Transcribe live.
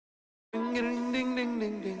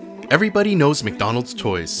Everybody knows McDonald's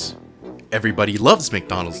toys. Everybody loves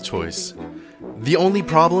McDonald's toys. The only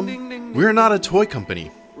problem? We're not a toy company.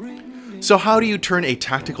 So how do you turn a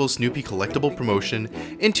tactical Snoopy collectible promotion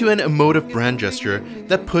into an emotive brand gesture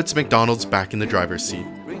that puts McDonald's back in the driver's seat?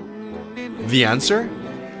 The answer?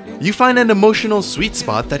 You find an emotional sweet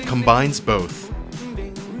spot that combines both.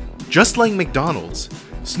 Just like McDonald's,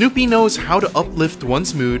 Snoopy knows how to uplift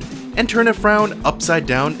one's mood and turn a frown upside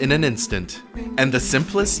down in an instant. And the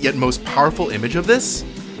simplest yet most powerful image of this?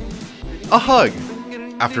 A hug.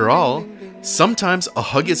 After all, sometimes a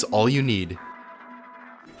hug is all you need.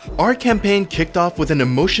 Our campaign kicked off with an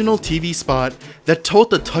emotional TV spot that told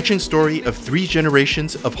the touching story of 3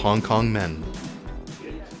 generations of Hong Kong men.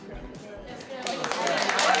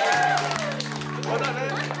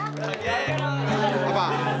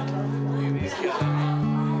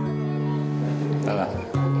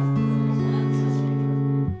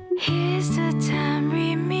 Here's the time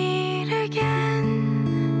we meet again.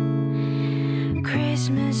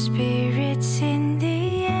 Christmas spirits in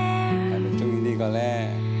the air.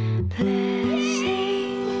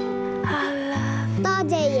 Blessing our love. 多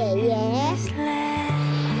謝爺爺。 is led.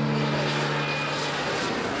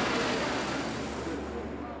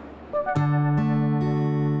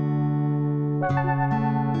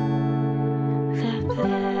 The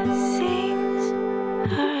blessings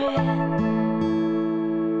are in.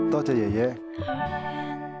 多謝爺爺。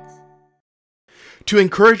 To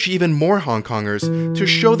encourage even more Hong Kongers to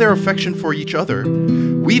show their affection for each other,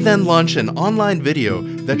 we then launched an online video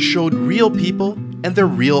that showed real people and their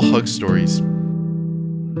real hug stories.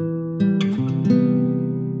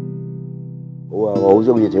 我好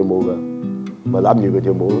中意跳舞㗎，咪攬住佢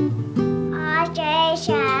跳舞咯。我最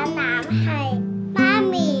想攬係媽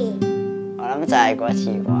咪。我諗就係嗰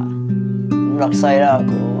次啩，5、6歲啦，我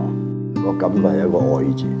估。我感覺係一個愛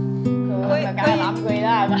字。佢梗係攬佢啦，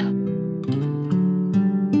係嘛？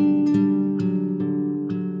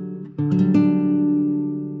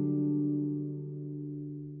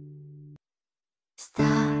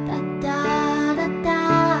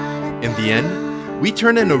 In the end, we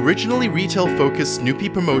turned an originally retail-focused Snoopy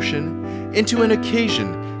promotion into an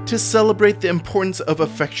occasion to celebrate the importance of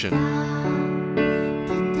affection.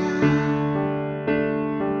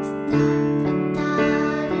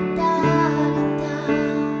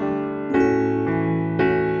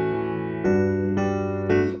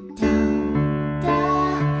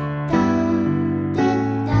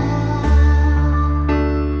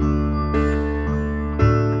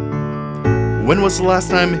 When was the last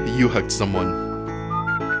time you hugged someone?